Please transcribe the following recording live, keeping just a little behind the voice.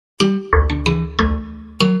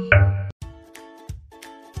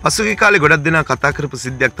පසුගිය කාලේ ගොඩක් දෙනා කතා කරපු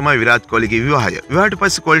සිද්ධියක් තමයි විරාජ් කොහ්ලිගේ විවාහය. විවාහයට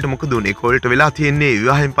පස්සේ කොහ්ලිට මොකද උනේ? කොහ්ලිට වෙලා තියෙන්නේ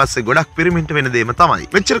විවාහයෙන් පස්සේ ගොඩක් පිරිමින්ට වෙන දෙයම තමයි.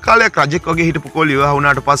 මෙච්චර කාලයක් රජෙක් වගේ හිටපු කොහ්ලි විවාහ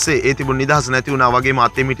වුණාට පස්සේ ඒ තිබුණු නිදහස නැති වුණා වගේම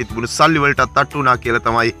අතේ මිටි තිබුණු සල්ලි වලටත් තට්ටු වුණා කියලා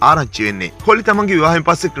තමයි ආරංචි වෙන්නේ. කොහ්ලි තමන්ගේ විවාහයෙන්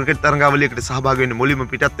පස්සේ ක්‍රිකට් තරඟාවලියකට සහභාගී වෙන්න මුලින්ම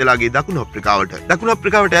පිටත් වෙලා ගියේ දකුණු අප්‍රිකාවට. දකුණු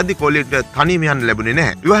අප්‍රිකාවට යද්දී කොහ්ලිට තනියම යන්න ලැබුණේ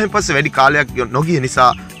නැහැ. විවාහයෙන් පස්සේ වැඩි කාලයක් නොගිය නිසා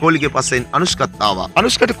කොහ්ලිගේ පස්සෙන් අනුෂ්කත් ආවා.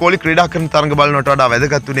 අනුෂ්කට කොහ්ලි ක්‍රීඩා කරන තරඟ බලනට වඩා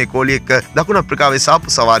වැදගත් වුණේ කොහ්ලි එක්ක දකුණු අප්‍රිකාවේ සාප්පු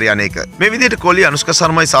සවාරිය යන එක. මේ විදිහට කොහ්ලි අනුෂ්කා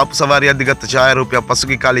ශර්මායි සාප්පු සවාරිය යද්දී ගත්ත ඡායාරූපයක්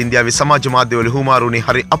පසුගිය කාලේ ඉන්දියාවේ සමාජ මාධ්‍යවල හුමාරුනේ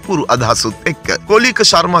හරි අපූර්ව අදහසුත් එක්ක. කොහ්ලි එක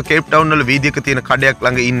ශර්මා කේප් ටවුන් වල වීදියක තියෙන කඩයක්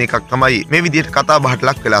ළඟ ඉන්න එකක් තමයි මේ විදිහට කතා බහට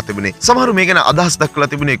ලක් වෙලා තිබුණේ. සමහරු මේ ගැන අදහස් දක්වලා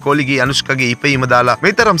තිබුණේ කොහ්ලිගේ අනුෂ්කාගේ ඉපීම දාලා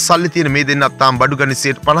මේ තරම් සල්ලි තියෙන මේ දෙන්නත් තාම බඩු ගන්න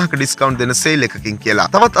 50% ඩිස්කවුන්ට් දෙන සේල් එකකින් කියලා.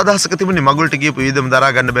 තවත් අදහසක තිබුණේ මගුලට ගියපු වියදම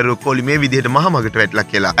දරා ගන්න බැරුව කොහ්ලි මේ විදිහට මහමඟට වැටලා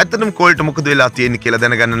කියලා. ඇත්තටම කොහ්ලිට මොකද වෙලා තියෙන්නේ කියලා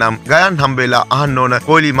දැනගන්න නම් ගයන් හම්බ වෙලා අහන්න ඕන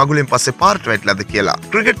කොහ්ලි මගුලෙන් පස්සේ පාරට වැටලාද කියලා.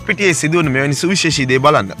 ක්‍රිකට් පිටියේ සිදුවන මෙවැනි සුවිශේෂී දේ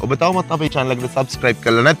බලන්න ඔබ තවමත් අපේ channel එකට subscribe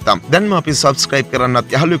කරලා නැත්නම් දැන්ම අපි subscribe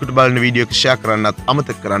කරන්නත් යහළුවෙකුට බලන වීඩියෝ එක share කරන්නත්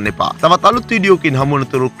අමතක කරන්න එපා. තවත් අලුත් වීඩියෝකින් හමු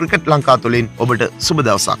වනතුරු ක්‍රිකට් ලංකා තුලින් ඔබට සුබ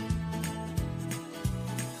දවසක්.